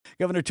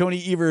Governor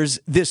Tony Evers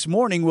this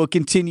morning will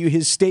continue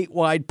his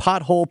statewide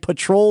pothole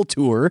patrol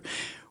tour,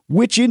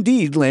 which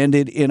indeed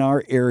landed in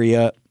our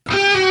area.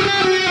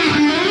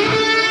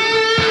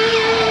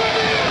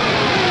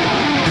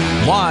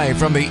 Live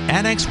from the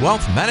Annex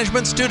Wealth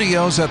Management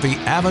Studios at the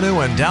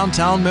Avenue in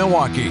downtown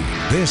Milwaukee,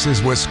 this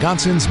is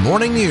Wisconsin's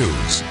Morning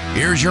News.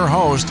 Here's your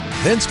host,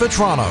 Vince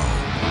Vitrano.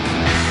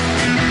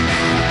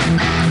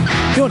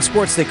 In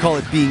sports, they call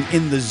it being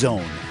in the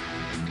zone.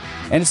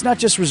 And it's not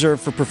just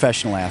reserved for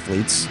professional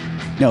athletes.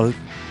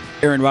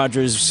 Aaron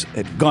Rodgers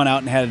had gone out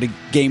and had a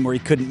game where he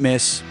couldn't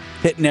miss,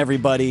 hitting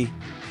everybody.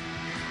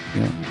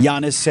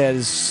 Giannis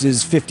says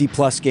his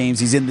 50-plus games,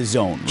 he's in the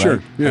zone, right?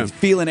 Sure, yeah. He's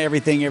feeling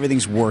everything,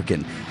 everything's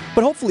working.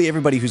 But hopefully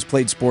everybody who's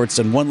played sports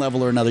on one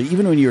level or another,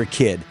 even when you were a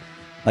kid,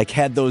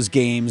 had those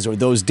games or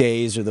those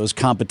days or those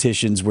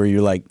competitions where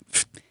you're like,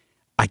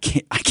 I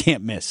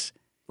can't miss.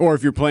 Or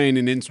if you're playing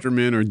an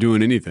instrument or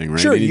doing anything, right?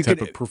 Sure, any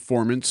type of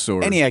performance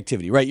or any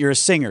activity, right? You're a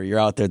singer, you're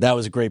out there. That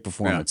was a great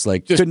performance.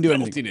 just Couldn't do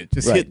anything.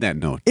 Just right. hit that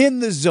note.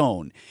 In the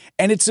zone.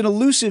 And it's an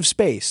elusive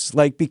space,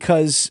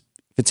 because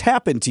if it's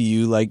happened to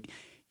you,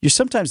 you're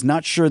sometimes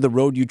not sure the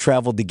road you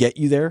traveled to get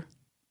you there,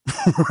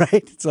 right?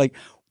 It's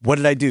what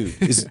did I do?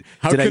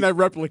 How can I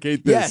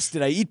replicate this? Yes.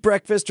 Did I eat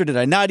breakfast or did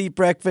I not eat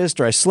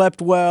breakfast or I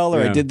slept well or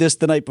I did this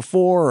the night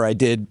before or I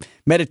did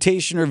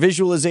meditation or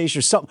visualization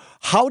or something?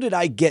 How did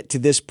I get to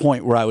this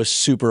point where I was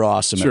super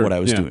awesome at what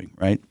I was doing,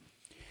 right?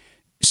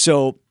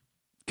 So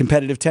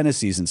competitive tennis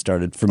season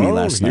started for me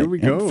last night. Here we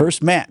go.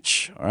 First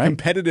match, all right?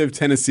 Competitive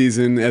tennis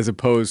season as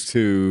opposed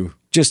to...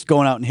 Just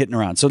going out and hitting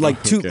around. So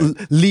two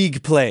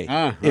league play,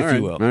 if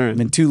you will. All right. I'm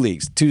in two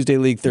leagues, Tuesday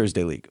league,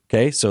 Thursday league,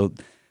 okay? So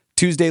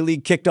Tuesday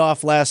league kicked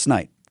off last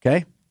night,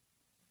 okay?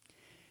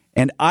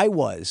 And I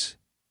was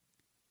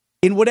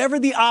in whatever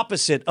the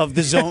opposite of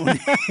the zone.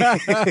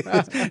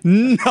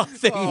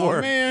 Nothing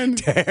worked. Man.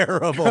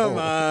 Terrible. Come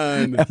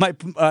on.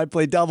 And I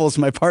played doubles.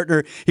 My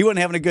partner, he wasn't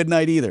having a good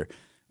night either.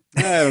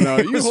 I don't know.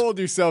 You hold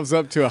yourselves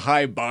up to a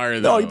high bar,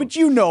 though. No, but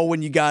you know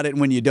when you got it and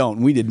when you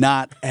don't. We did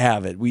not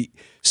have it. We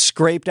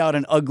scraped out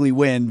an ugly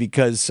win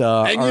because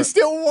you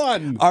still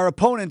won. Our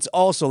opponents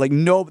also,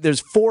 there's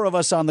four of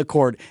us on the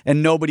court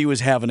and nobody was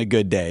having a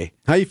good day.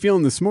 How you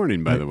feeling this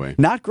morning, by the way?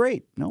 Not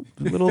great. No,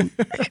 a little.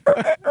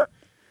 Feel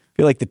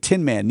like the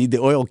Tin Man, need the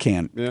oil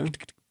can. Yeah. A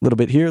little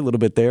bit here, a little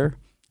bit there.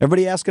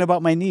 Everybody asking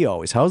about my knee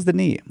always. How's the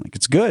knee? I'm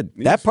it's good.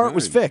 That part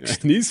was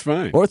fixed. Knee's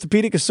fine.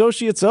 Orthopedic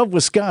Associates of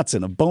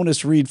Wisconsin. A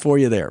bonus read for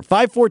you there.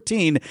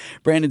 5:14,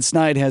 Brandon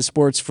Snide has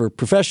sports for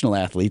professional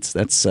athletes.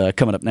 That's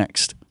coming up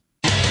next.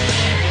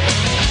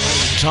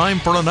 Time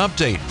for an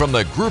update from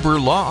the Gruber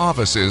Law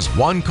Office's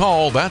One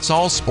Call, That's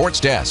All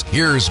Sports Desk.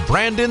 Here's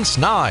Brandon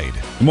Snide.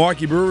 The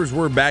Milwaukee Brewers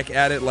were back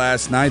at it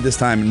last night, this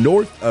time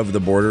north of the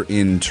border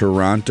in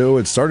Toronto.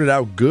 It started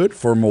out good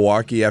for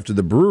Milwaukee after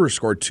the Brewers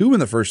scored 2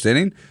 in the first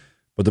inning.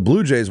 But the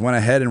Blue Jays went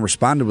ahead and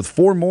responded with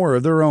 4 more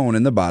of their own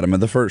in the bottom of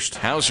the first.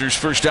 Hauser's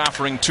first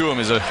offering to him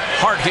is a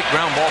hard-hit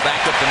ground ball back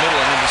up the middle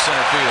and into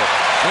center field.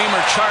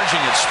 Weimer charging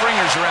it.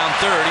 Springer's around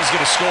third. He's going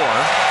to score.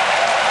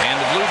 And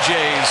the Blue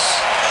Jays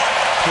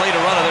played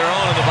a run of their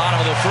own in the bottom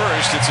of the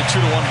first. It's a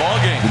 2-1 ball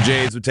game. The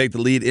Jays would take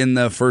the lead in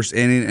the first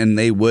inning, and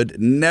they would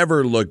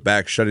never look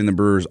back, shutting the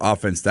Brewers'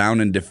 offense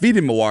down and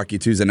defeating Milwaukee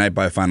Tuesday night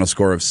by a final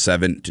score of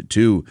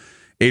 7-2.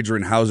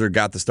 Adrian Hauser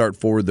got the start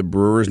for the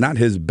Brewers. Not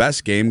his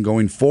best game,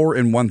 going 4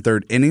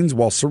 1/3 innings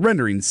while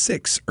surrendering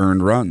 6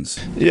 earned runs.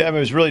 Yeah, I mean,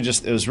 it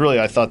was really,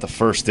 I thought the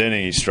first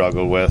inning he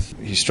struggled with.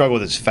 He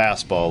struggled with his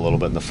fastball a little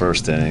bit in the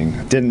first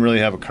inning. Didn't really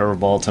have a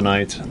curveball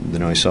tonight.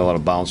 He saw a lot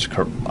of bounce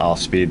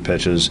off-speed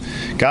pitches.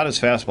 Got his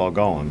fastball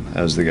going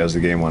as the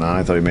game went on.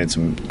 I thought he made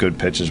some good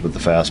pitches with the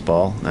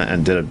fastball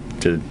and did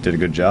a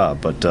good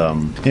job. But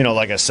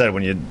like I said,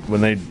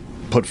 when they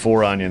put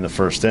 4 on you in the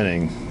first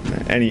inning,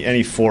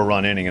 any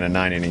 4-run inning in a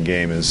 9-inning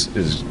game is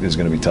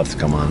going to be tough to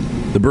come on.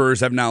 The Brewers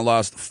have now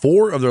lost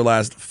 4 of their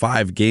last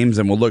 5 games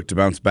and will look to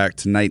bounce back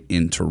tonight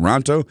in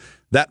Toronto.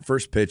 That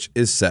first pitch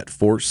is set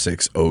for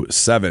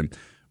 6:07.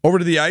 Over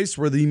to the ice,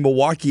 where the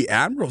Milwaukee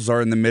Admirals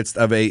are in the midst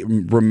of a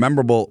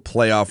memorable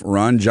playoff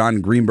run.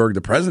 John Greenberg,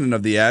 the president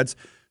of the Ads,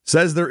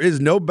 says there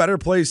is no better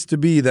place to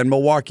be than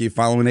Milwaukee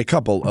following a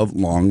couple of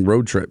long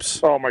road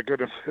trips. Oh, my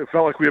goodness. It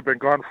felt like we had been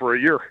gone for a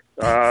year.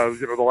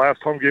 The last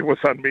home game was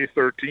on May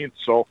 13th,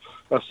 so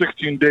a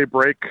 16-day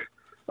break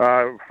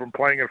from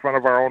playing in front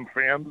of our own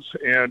fans,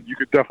 and you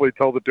could definitely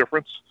tell the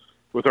difference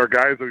with our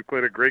guys. We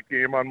played a great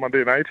game on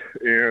Monday night,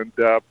 and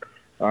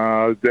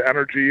the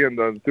energy and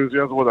the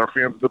enthusiasm with our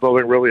fans in the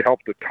building really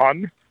helped a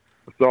ton,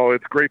 so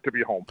it's great to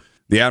be home.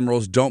 The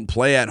Admirals don't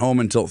play at home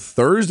until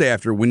Thursday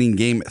after winning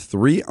Game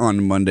 3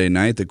 on Monday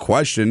night. The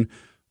question,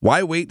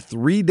 why wait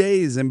 3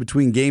 days in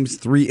between Games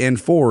 3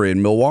 and 4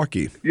 in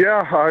Milwaukee?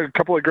 Yeah, a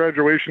couple of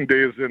graduation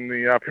days in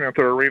the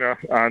Panther Arena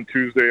on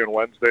Tuesday and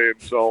Wednesday,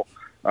 and so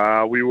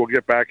we will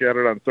get back at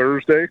it on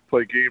Thursday,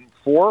 play Game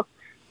 4,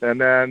 and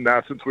then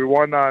since we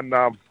won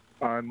on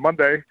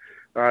Monday,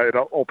 it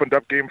opened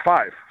up Game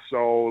 5.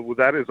 So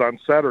that is on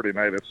Saturday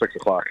night at 6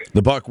 o'clock.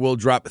 The puck will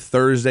drop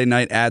Thursday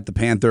night at the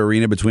Panther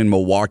Arena between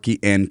Milwaukee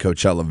and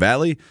Coachella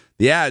Valley.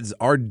 The Ads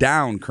are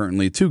down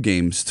currently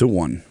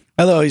 2-1.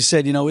 Although he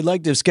said, we'd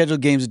like to have scheduled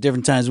games at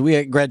different times. We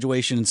had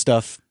graduation and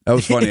stuff. That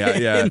was funny.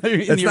 Yeah.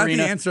 That's not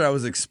the answer I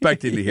was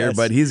expecting to hear, Yes.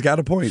 but he's got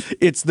a point.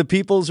 It's the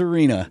People's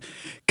Arena.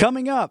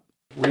 Coming up.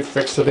 We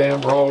fix the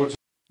damn roads.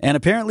 And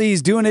apparently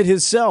he's doing it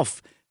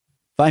himself.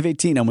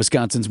 5:18 on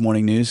Wisconsin's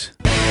Morning News.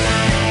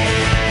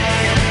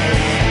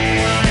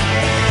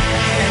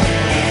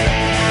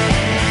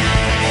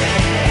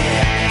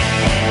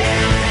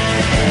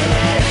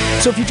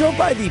 So if you drove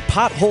by the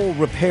pothole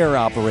repair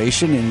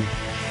operation in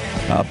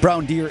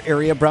Brown Deer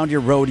area, Brown Deer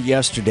Road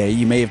yesterday,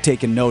 you may have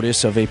taken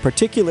notice of a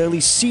particularly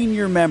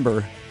senior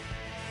member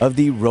of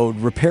the road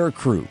repair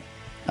crew.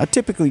 Now,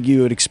 typically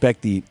you would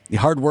expect the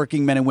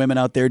hardworking men and women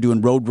out there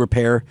doing road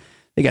repair.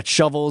 They got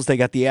shovels, they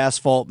got the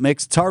asphalt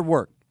mix. It's hard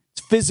work.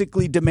 It's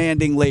physically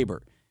demanding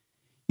labor.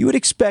 You would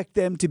expect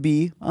them to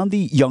be on the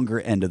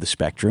younger end of the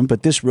spectrum,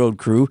 but this road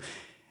crew,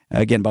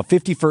 again, about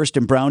 51st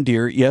and Brown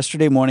Deer,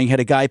 yesterday morning had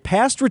a guy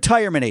past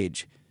retirement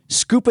age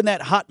scooping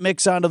that hot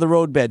mix onto the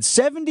roadbed.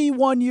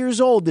 71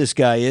 years old, this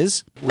guy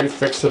is. We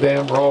fix the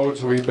damn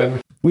roads. We've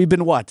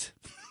been what?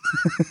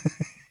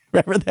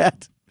 Remember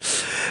that?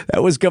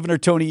 That was Governor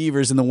Tony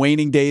Evers in the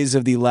waning days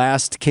of the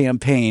last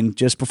campaign,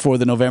 just before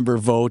the November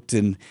vote,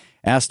 and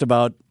asked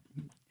about.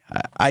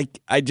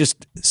 I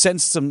just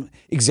sensed some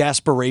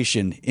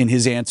exasperation in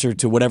his answer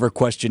to whatever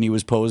question he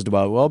was posed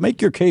about. Well,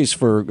 make your case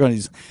for.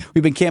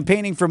 We've been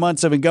campaigning for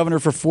months. I've been governor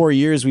for 4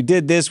 years. We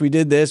did this. We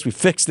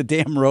fixed the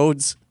damn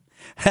roads.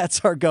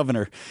 That's our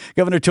governor.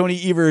 Governor Tony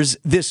Evers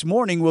this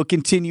morning will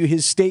continue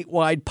his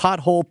statewide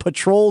pothole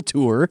patrol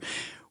tour,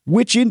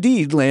 which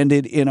indeed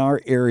landed in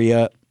our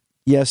area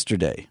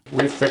yesterday.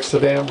 We fixed the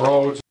damn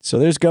roads. So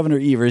there's Governor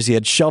Evers. He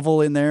had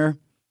shovel in there,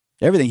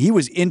 everything. He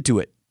was into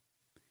it,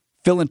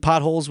 filling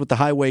potholes with the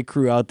highway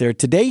crew out there.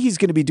 Today he's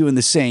going to be doing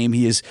the same.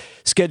 He is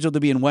scheduled to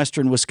be in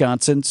western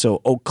Wisconsin,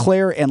 so Eau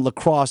Claire and La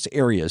Crosse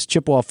areas,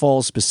 Chippewa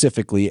Falls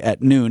specifically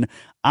at noon,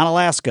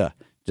 Onalaska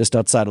just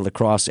outside of La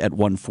Crosse at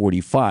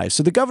 1:45.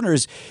 So the governor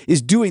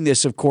is doing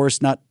this, of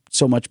course, not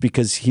so much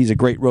because he's a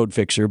great road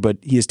fixer, but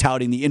he is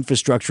touting the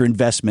infrastructure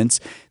investments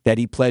that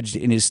he pledged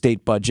in his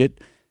state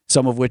budget,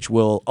 some of which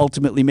will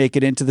ultimately make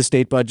it into the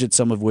state budget,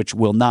 some of which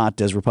will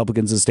not, as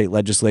Republicans in the state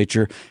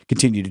legislature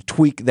continue to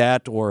tweak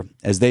that, or,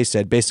 as they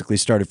said, basically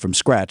started from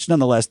scratch.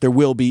 Nonetheless, there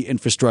will be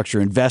infrastructure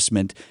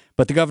investment,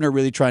 but the governor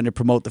really trying to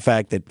promote the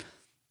fact that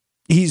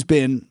he's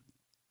been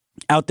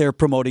out there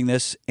promoting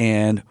this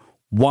and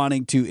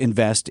wanting to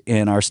invest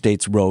in our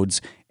state's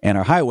roads and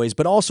our highways,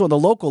 but also on the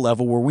local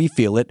level where we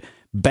feel it,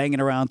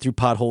 banging around through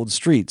potholed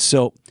streets.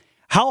 So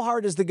how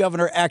hard is the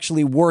governor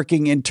actually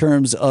working in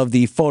terms of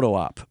the photo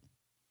op?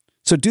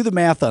 So do the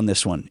math on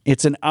this one.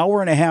 It's an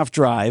hour-and-a-half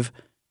drive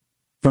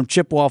from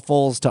Chippewa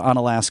Falls to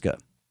Onalaska.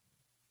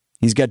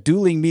 He's got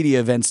dueling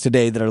media events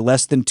today that are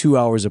less than 2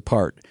 hours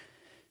apart.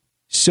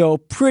 So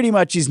pretty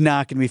much he's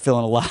not going to be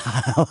filling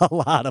a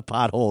lot of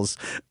potholes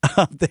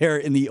up there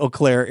in the Eau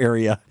Claire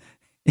area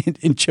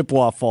in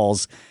Chippewa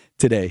Falls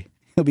today.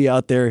 He'll be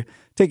out there,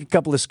 take a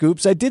couple of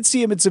scoops. I did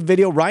see him in some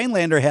video.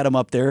 Rhinelander had him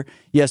up there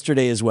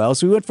yesterday as well.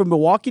 So we went from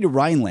Milwaukee to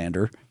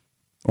Rhinelander,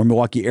 or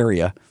Milwaukee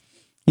area.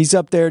 He's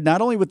up there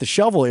not only with the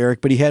shovel, Eric,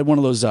 but he had one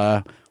of those,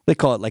 they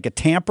call it like a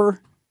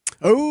tamper.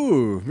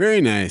 Oh, very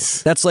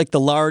nice. That's like the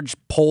large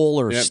pole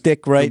or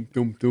stick, right?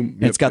 Dum, dum, dum.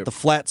 And it's got the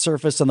flat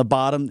surface on the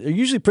bottom. They're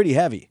usually pretty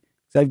heavy.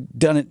 I've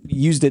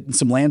used it in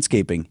some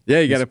landscaping. Yeah,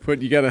 you got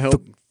to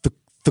help.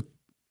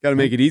 Got to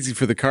make it easy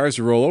for the cars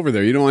to roll over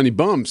there. You don't want any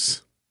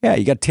bumps. Yeah,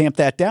 you got to tamp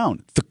that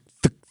down.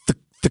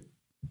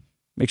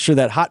 Make sure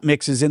that hot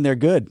mix is in there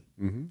good.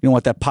 Mm-hmm. You don't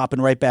want that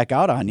popping right back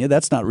out on you.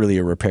 That's not really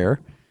a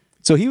repair.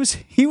 So he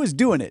was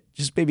doing it,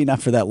 just maybe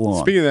not for that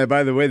long. Speaking of that,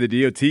 by the way, the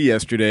DOT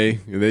yesterday,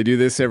 they do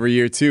this every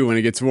year too when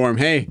it gets warm.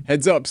 Hey,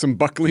 heads up, some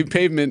Buckley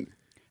pavement.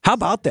 How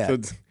about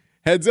that? So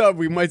heads up,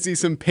 we might see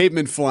some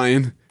pavement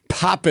flying,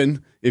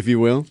 popping, if you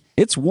will.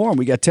 It's warm.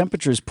 We got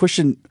temperatures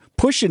pushing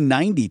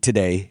 90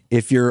 today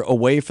if you're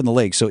away from the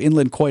lake. So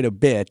inland quite a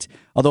bit.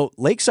 Although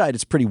lakeside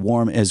it's pretty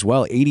warm as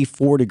well.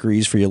 84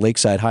 degrees for your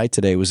lakeside high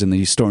today was in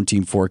the storm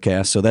team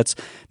forecast. So that's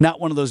not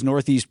one of those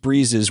northeast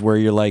breezes where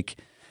you're like,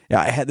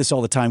 I had this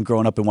all the time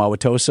growing up in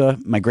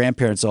Wauwatosa. My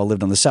grandparents all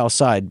lived on the south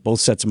side, both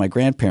sets of my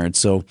grandparents.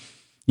 So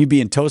you'd be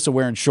in Tosa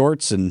wearing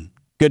shorts and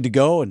good to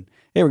go. And,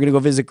 hey, we're going to go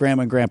visit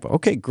Grandma and Grandpa.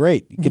 Okay,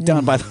 great. You get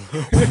down by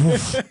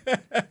the...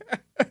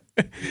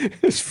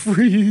 It's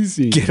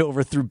freezing. Get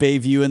over through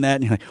Bayview and that,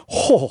 and you're like,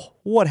 oh,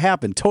 what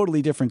happened?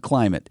 Totally different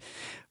climate.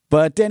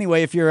 But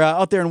anyway, if you're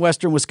out there in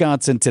western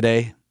Wisconsin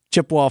today,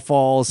 Chippewa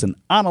Falls and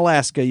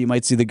Onalaska, you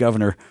might see the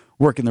governor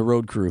working the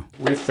road crew.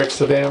 We fix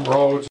the damn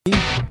roads.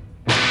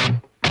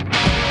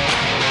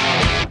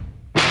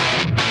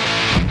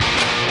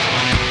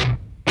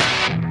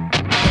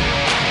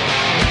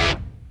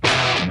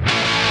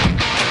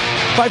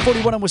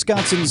 541 on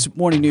Wisconsin's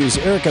Morning News.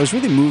 Eric, I was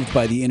really moved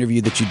by the interview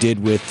that you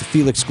did with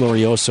Felix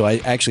Glorioso. I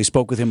actually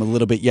spoke with him a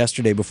little bit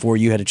yesterday before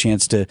you had a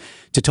chance to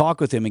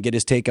talk with him and get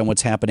his take on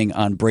what's happening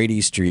on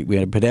Brady Street. We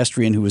had a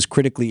pedestrian who was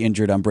critically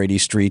injured on Brady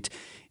Street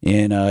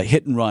in a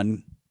hit and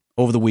run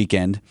over the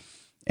weekend.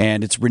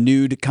 And it's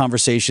renewed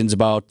conversations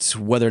about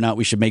whether or not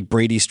we should make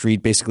Brady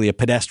Street basically a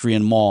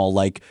pedestrian mall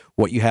like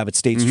what you have at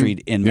State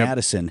Street in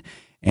Madison.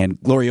 And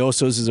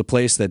Glorioso's is a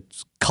place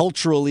that's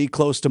culturally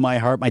close to my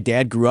heart. My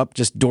dad grew up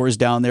just doors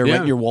down there,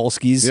 right near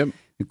Wolski's. Yep.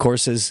 Of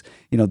course, as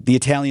you know, the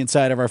Italian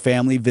side of our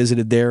family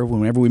visited there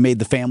whenever we made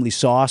the family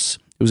sauce.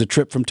 It was a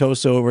trip from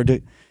Tosa over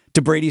to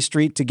Brady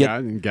Street to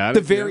get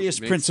the various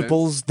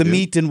principles, the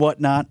meat and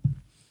whatnot.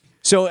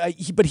 So,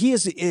 but he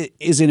is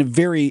in a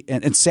very,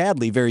 and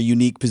sadly, very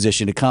unique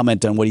position to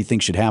comment on what he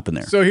thinks should happen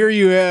there. So here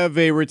you have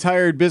a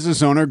retired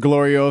business owner,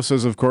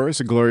 Glorioso's, of course,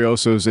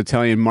 Glorioso's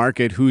Italian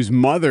Market, whose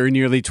mother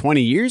nearly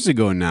 20 years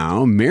ago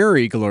now,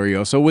 Mary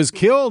Glorioso, was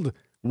killed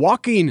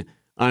walking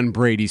on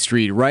Brady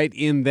Street, right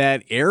in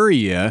that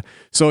area.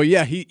 So,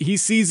 yeah, he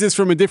sees this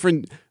from a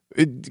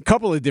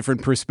couple of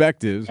different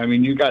perspectives. I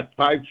mean, you got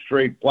 5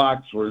 straight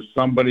blocks where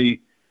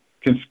somebody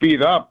can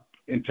speed up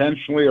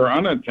intentionally or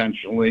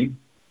unintentionally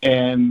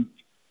and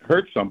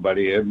hurt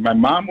somebody. My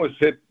mom was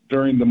hit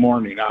during the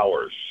morning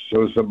hours.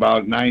 So it was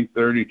about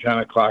 9:30, 10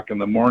 o'clock in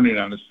the morning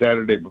on a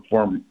Saturday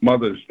before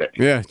Mother's Day.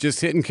 Yeah, just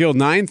hit and killed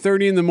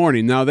 9:30 in the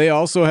morning. Now, they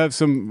also have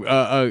some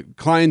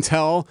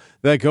clientele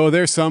that go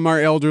there. Some are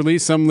elderly.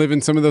 Some live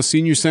in some of those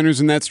senior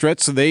centers in that stretch.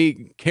 So they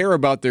care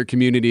about their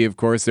community, of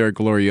course. They're at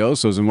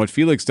Glorioso's. And what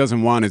Felix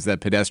doesn't want is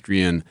that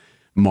pedestrian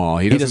mall.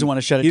 He doesn't want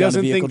to shut it down. He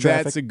doesn't think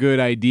traffic. That's a good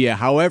idea.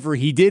 However,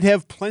 he did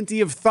have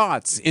plenty of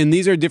thoughts, and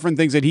these are different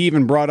things that he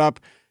even brought up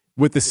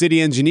with the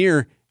city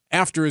engineer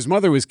after his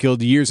mother was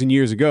killed years and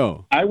years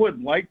ago. I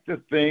would like to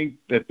think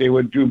that they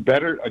would do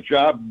better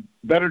job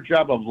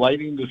of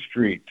lighting the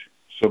street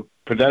so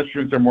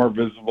pedestrians are more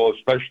visible,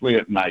 especially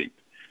at night.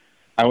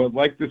 I would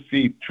like to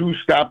see 2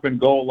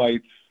 stop-and-go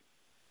lights,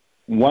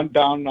 one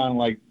down on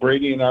like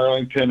Brady and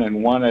Arlington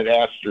and one at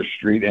Astor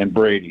Street and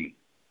Brady.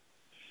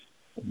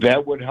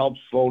 That would help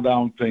slow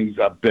down things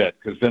a bit,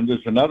 because then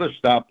there's another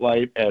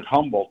stoplight at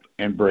Humboldt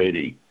and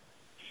Brady.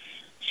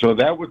 So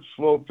that would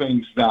slow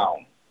things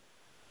down.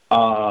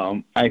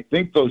 I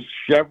think those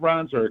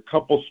chevrons or a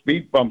couple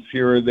speed bumps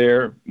here or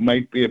there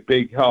might be a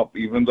big help,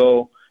 even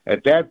though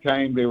at that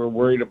time they were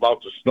worried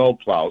about the snow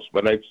plows.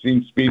 But I've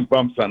seen speed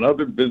bumps on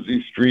other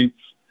busy streets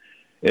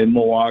in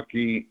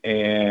Milwaukee,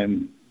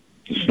 and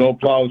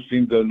snowplows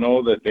seem to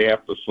know that they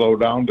have to slow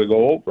down to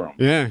go over them.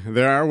 Yeah,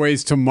 there are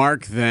ways to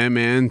mark them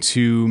and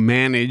to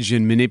manage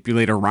and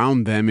manipulate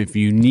around them if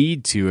you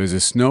need to as a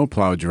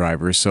snowplow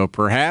driver. So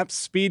perhaps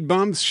speed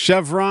bumps,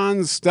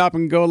 chevrons,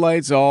 stop-and-go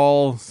lights,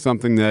 all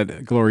something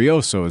that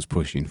Glorioso is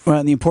pushing for. Well,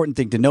 and the important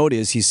thing to note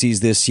is he sees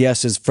this,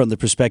 yes, as from the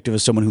perspective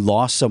of someone who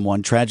lost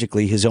someone,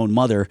 tragically, his own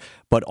mother,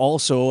 but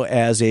also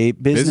as a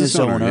business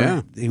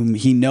owner.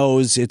 He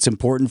knows it's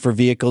important for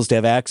vehicles to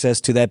have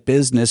access to that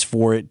business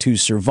for it to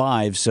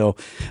survive. So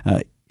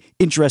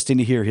interesting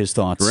to hear his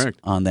thoughts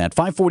on that.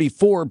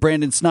 544,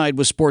 Brandon Snide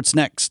with Sports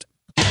Next.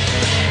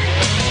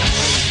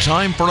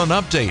 Time for an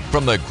update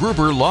from the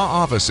Gruber Law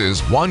Office's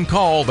One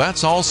Call,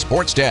 That's All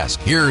Sports Desk.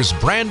 Here's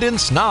Brandon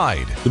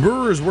Snide. The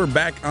Brewers were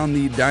back on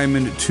the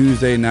diamond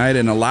Tuesday night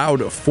and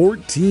allowed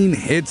 14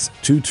 hits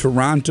to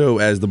Toronto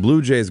as the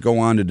Blue Jays go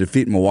on to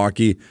defeat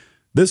Milwaukee.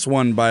 This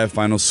one by a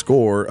final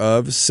score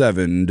of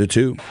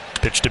 7-2.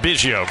 Pitch to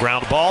Biggio,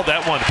 ground ball.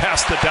 That one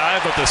past the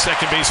dive of the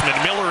second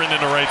baseman Miller and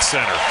into right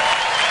center.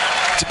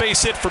 It's a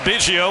base hit for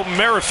Biggio.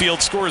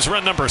 Merrifield scores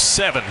run number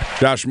 7.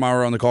 Josh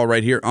Maurer on the call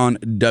right here on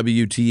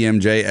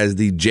WTMJ as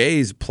the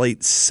Jays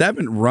plate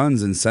 7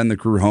 runs and send the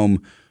crew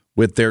home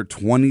with their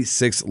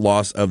 26th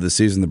loss of the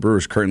season. The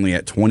Brewers currently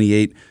at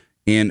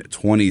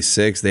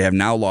 28-26. They have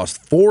now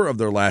lost 4 of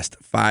their last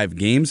 5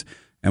 games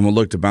and will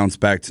look to bounce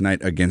back tonight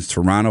against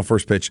Toronto.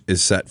 First pitch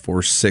is set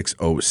for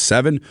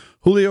 6:07.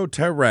 Julio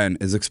Teheran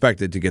is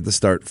expected to get the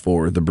start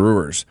for the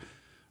Brewers.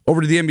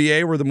 Over to the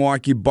NBA, where the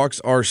Milwaukee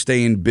Bucks are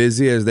staying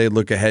busy as they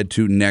look ahead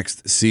to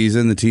next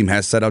season. The team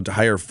has set out to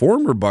hire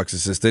former Bucks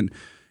assistant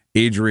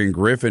Adrian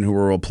Griffin, who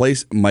will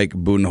replace Mike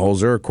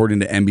Budenholzer. According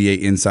to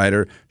NBA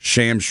insider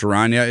Shams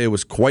Charania, it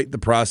was quite the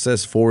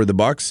process for the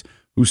Bucks,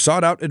 who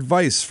sought out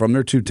advice from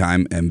their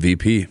 2-time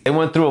MVP. They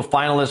went through a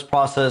finalist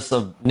process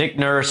of Nick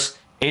Nurse,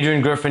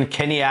 Adrian Griffin,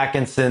 Kenny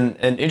Atkinson,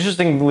 and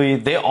interestingly,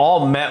 they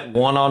all met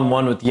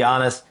one-on-one with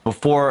Giannis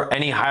before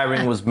any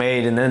hiring was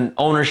made. And then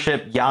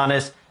ownership,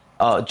 Giannis,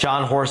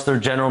 John Horst, their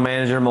general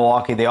manager in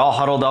Milwaukee, they all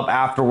huddled up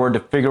afterward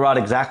to figure out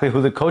exactly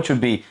who the coach would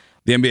be.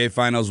 The NBA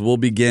Finals will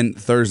begin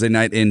Thursday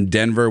night in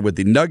Denver with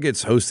the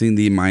Nuggets hosting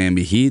the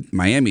Miami Heat.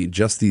 Miami,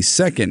 just the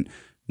second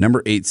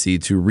number 8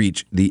 seed to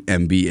reach the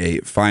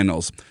NBA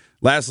Finals.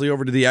 Lastly,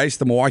 over to the ice,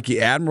 the Milwaukee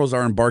Admirals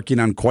are embarking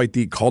on quite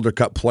the Calder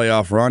Cup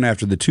playoff run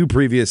after the 2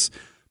 previous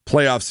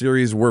playoff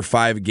series were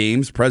 5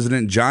 games.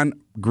 President John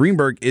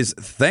Greenberg is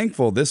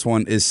thankful this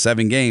one is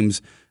 7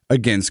 games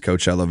against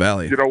Coachella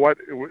Valley. You know what?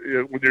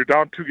 When you're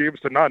down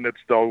 2-0, it's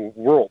the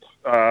world.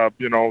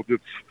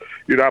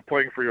 You're not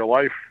playing for your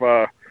life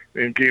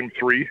in Game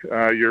 3.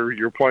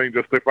 You're playing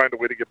just to find a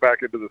way to get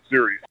back into the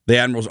series. The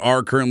Admirals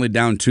are currently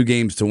down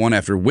 2-1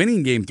 after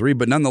winning Game 3,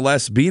 but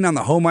nonetheless, being on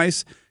the home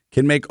ice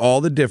can make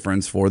all the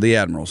difference for the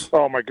Admirals.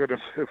 Oh, my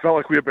goodness. It felt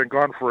like we had been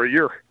gone for a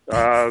year.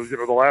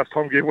 The last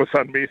home game was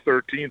on May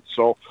 13th,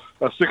 so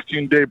a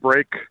 16-day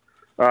break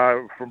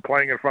from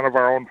playing in front of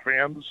our own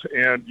fans,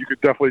 and you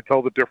could definitely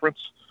tell the difference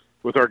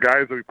with our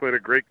guys. We played a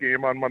great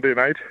game on Monday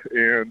night,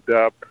 and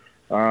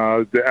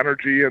the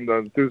energy and the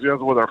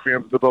enthusiasm with our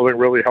fans in the building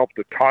really helped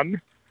a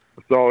ton.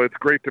 So it's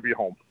great to be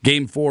home.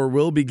 Game 4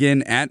 will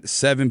begin at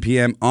 7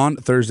 p.m. on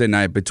Thursday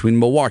night between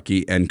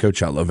Milwaukee and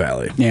Coachella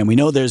Valley. And we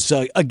know there's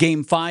a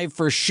Game 5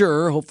 for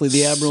sure. Hopefully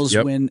the Admirals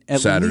win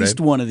at least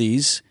one of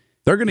these.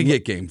 They're going to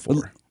get Game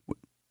 4.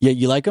 Yeah,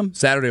 you like them?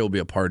 Saturday will be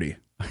a party.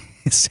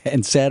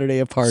 And Saturday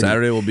a party.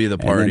 Saturday will be the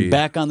party. And then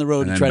back on the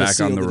road and try to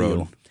seal the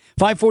deal.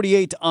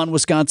 5:48 on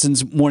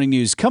Wisconsin's Morning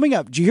News. Coming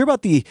up, did you hear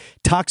about the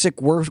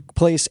toxic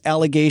workplace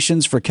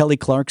allegations for Kelly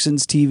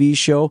Clarkson's TV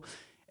show?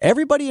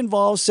 Everybody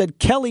involved said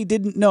Kelly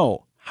didn't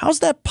know. How's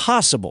that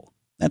possible?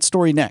 That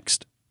story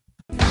next.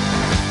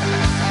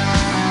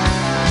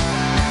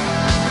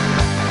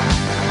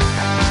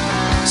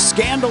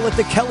 Scandal at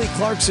the Kelly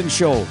Clarkson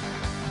show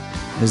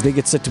as they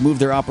get set to move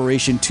their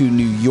operation to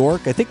New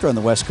York. I think they're on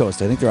the West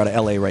Coast. I think they're out of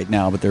L.A. right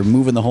now, but they're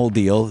moving the whole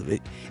deal.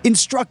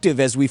 Instructive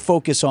as we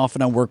focus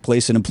often on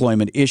workplace and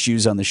employment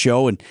issues on the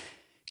show. And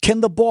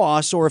can the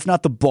boss, or if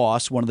not the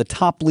boss, one of the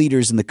top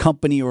leaders in the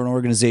company or an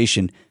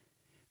organization,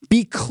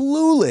 be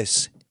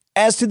clueless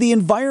as to the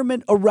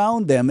environment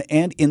around them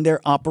and in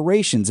their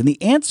operations? And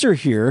the answer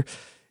here,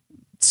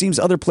 it seems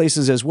other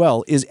places as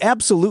well, is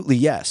absolutely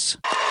yes.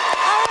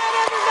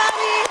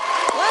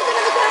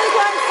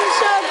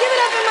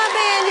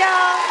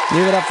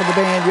 Give it up for the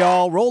band,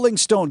 y'all. Rolling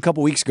Stone a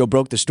couple weeks ago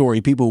broke the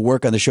story. People who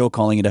work on the show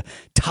calling it a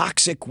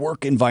toxic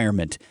work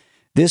environment.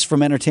 This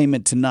from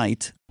Entertainment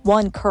Tonight.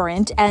 One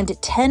current and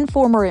 10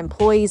 former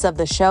employees of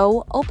the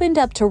show opened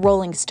up to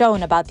Rolling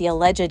Stone about the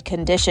alleged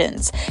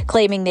conditions,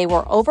 claiming they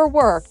were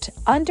overworked,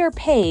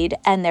 underpaid,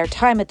 and their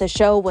time at the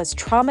show was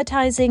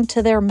traumatizing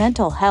to their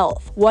mental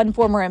health. One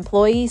former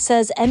employee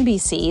says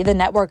NBC, the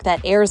network that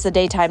airs the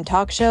daytime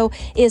talk show,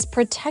 is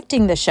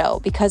protecting the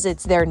show because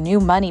it's their new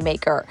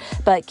moneymaker.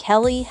 But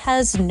Kelly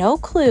has no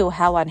clue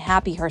how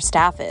unhappy her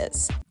staff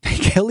is.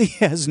 Kelly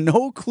has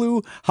no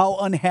clue how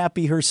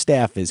unhappy her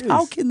staff is.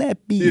 How can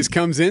that be? She just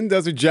comes in,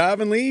 does her job,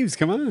 and leaves.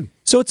 Come on.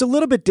 So it's a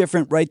little bit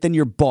different, right, than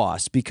your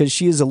boss, because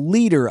she is a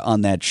leader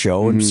on that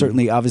show and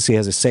certainly obviously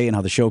has a say in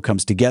how the show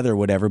comes together or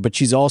whatever, but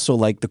she's also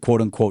like the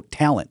quote-unquote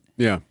talent.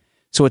 Yeah.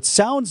 So it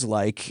sounds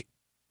like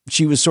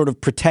she was sort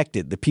of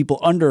protected. The people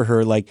under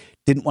her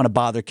didn't want to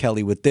bother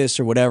Kelly with this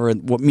or whatever.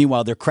 And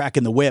meanwhile, they're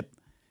cracking the whip,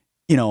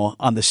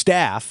 on the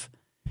staff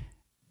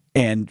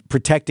and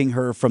protecting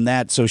her from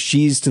that. So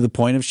she's to the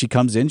point of she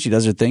comes in, she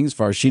does her thing. As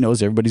far as she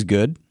knows, everybody's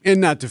good.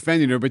 And not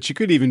defending her, but she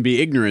could even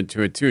be ignorant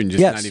to it, too, and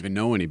just not even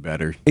know any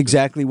better.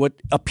 Exactly what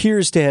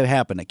appears to have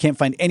happened. I can't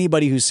find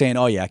anybody who's saying,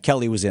 oh, yeah,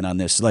 Kelly was in on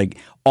this. Like,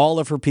 all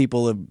of her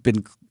people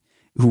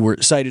who were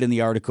cited in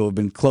the article have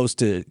been close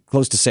to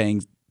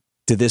saying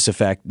to this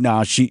effect,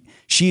 no,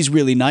 she's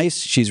really nice.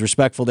 She's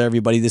respectful to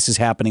everybody. This is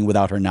happening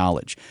without her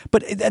knowledge.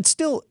 But that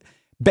still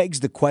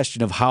begs the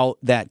question of how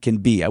that can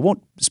be. I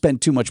won't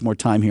spend too much more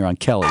time here on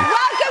Kelly. Welcome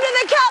to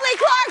the Kelly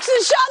Clarkson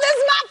Show. This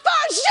is my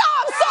first show.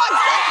 I'm so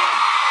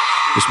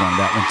excited. Just wanted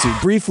that one too.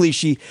 Briefly,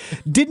 she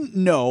didn't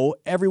know.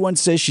 Everyone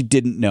says she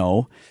didn't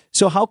know.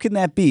 So how can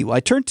that be? Well, I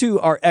turned to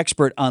our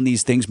expert on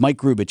these things, Mike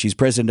Grubich. He's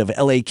president of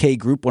LAK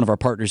Group, one of our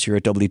partners here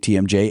at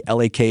WTMJ.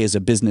 LAK is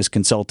a business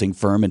consulting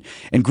firm.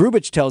 And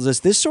Grubich tells us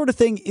this sort of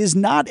thing is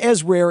not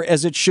as rare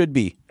as it should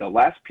be. The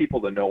last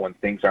people to know when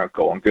things aren't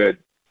going good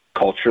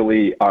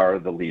culturally are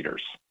the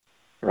leaders,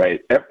 right?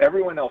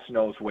 Everyone else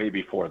knows way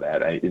before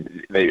that.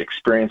 They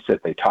experience it,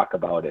 they talk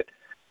about it,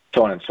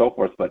 so on and so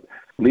forth, but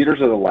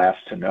leaders are the last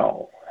to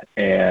know.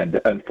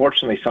 And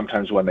unfortunately,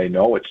 sometimes when they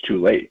know, it's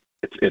too late.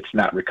 It's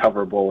not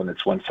recoverable, and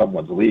it's when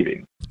someone's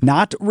leaving.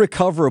 Not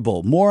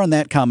recoverable. More on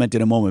that comment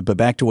in a moment, but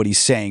back to what he's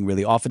saying,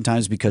 really.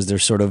 Oftentimes because they're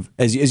sort of,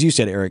 as you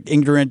said, Eric,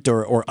 ignorant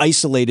or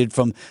isolated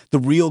from the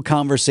real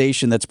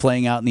conversation that's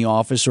playing out in the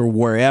office or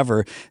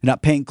wherever,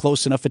 not paying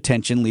close enough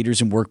attention.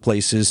 Leaders in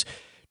workplaces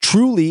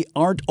truly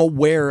aren't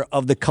aware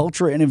of the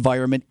culture and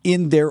environment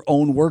in their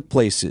own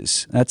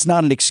workplaces. That's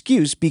not an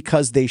excuse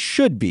because they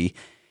should be.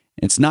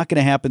 It's not going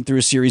to happen through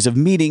a series of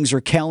meetings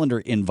or calendar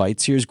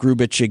invites. Here's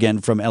Grubich again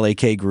from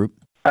LAK Group.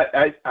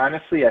 I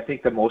honestly, I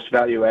think the most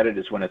value added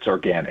is when it's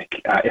organic.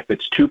 If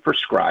it's too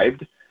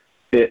prescribed,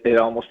 it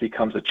almost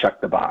becomes a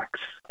check the box.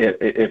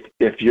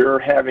 If you're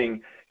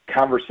having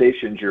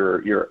conversations,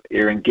 you're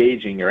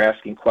engaging, you're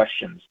asking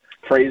questions.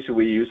 Phrase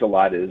we use a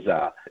lot is,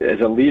 as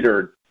a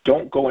leader,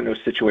 don't go into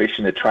a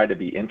situation to try to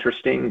be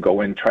interesting.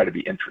 Go in, try to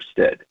be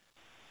interested.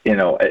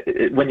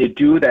 When you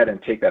do that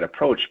and take that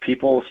approach,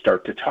 people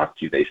start to talk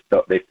to you.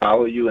 They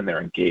follow you and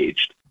they're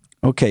engaged.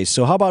 Okay,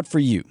 so how about for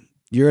you?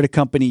 You're at a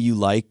company you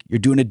like. You're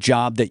doing a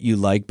job that you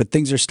like, but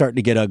things are starting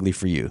to get ugly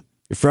for you.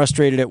 You're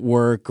frustrated at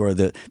work, or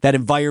that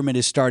environment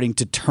is starting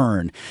to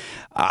turn.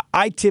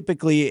 I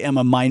typically am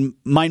a mind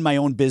my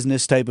own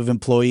business type of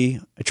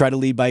employee. I try to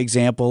lead by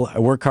example. I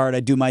work hard. I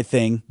do my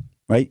thing.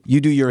 Right?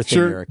 You do your thing,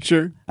 Eric.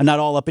 Sure. I'm not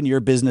all up in your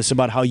business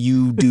about how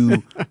you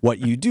do what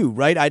you do,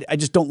 right? I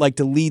just don't like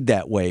to lead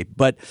that way.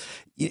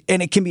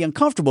 And it can be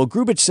uncomfortable.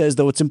 Grubich says,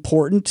 though, it's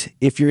important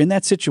if you're in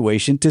that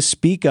situation to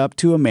speak up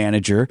to a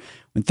manager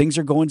when things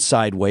are going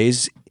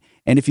sideways.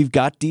 And if you've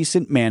got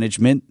decent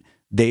management,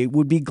 they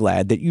would be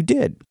glad that you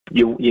did.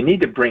 You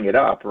need to bring it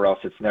up, or else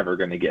it's never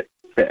going to get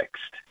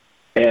fixed.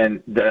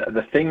 And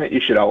the thing that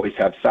you should always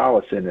have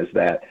solace in is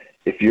that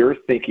if you're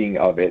thinking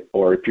of it,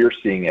 or if you're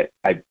seeing it,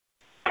 I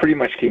pretty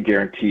much can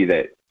guarantee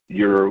that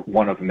you're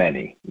one of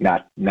many,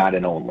 not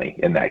an only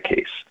in that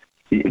case.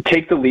 You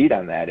take the lead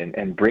on that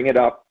and bring it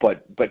up,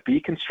 but be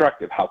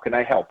constructive. How can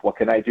I help? What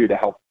can I do to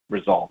help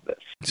resolve this?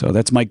 So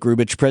that's Mike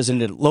Grubich,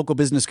 president at local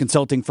business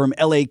consulting firm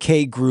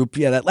LAK Group.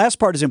 Yeah, that last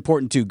part is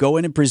important too. Go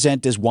in and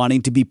present as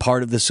wanting to be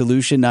part of the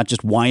solution, not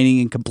just whining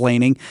and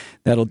complaining.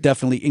 That'll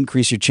definitely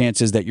increase your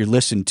chances that you're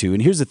listened to.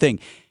 And here's the thing.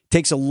 It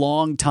takes a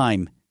long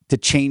time to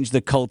change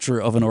the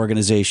culture of an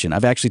organization.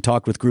 I've actually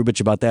talked with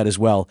Grubich about that as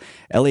well.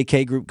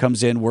 LAK Group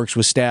comes in, works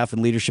with staff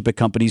and leadership at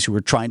companies who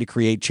are trying to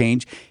create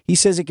change. He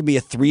says it can be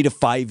a 3 to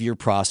 5 year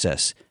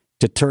process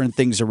to turn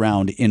things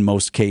around in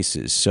most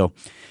cases. So,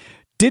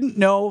 didn't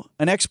know,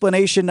 an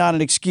explanation, not an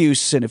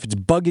excuse. And if it's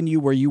bugging you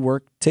where you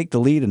work, take the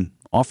lead and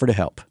offer to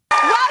help.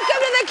 Welcome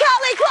to the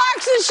Kelly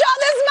Clarkson Show.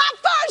 This is my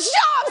first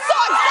show. I'm so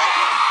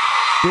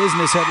excited.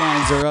 Business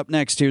headlines are up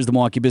next. Here's the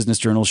Milwaukee Business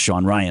Journal's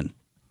Sean Ryan.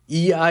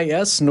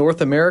 EIS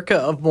North America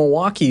of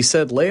Milwaukee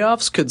said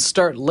layoffs could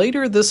start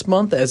later this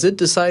month as it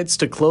decides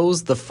to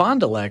close the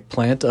Fond du Lac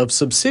plant of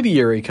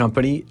subsidiary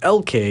company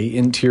LK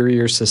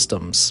Interior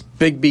Systems.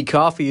 Big B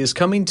Coffee is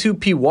coming to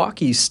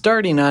Pewaukee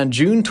starting on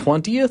June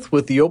 20th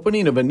with the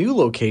opening of a new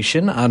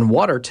location on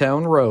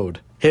Watertown Road.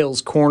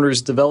 Hales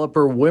Corners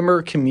developer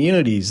Wimmer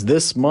Communities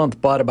this month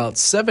bought about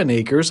 7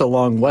 acres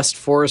along West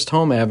Forest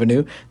Home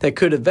Avenue that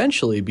could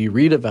eventually be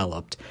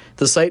redeveloped.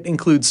 The site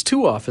includes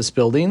 2 office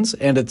buildings,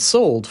 and it's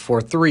sold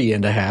for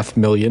 $3.5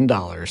 million.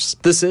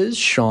 This is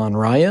Sean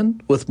Ryan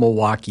with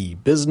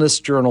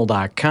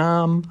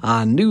MilwaukeeBusinessJournal.com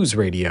on News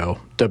Radio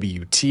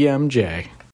WTMJ.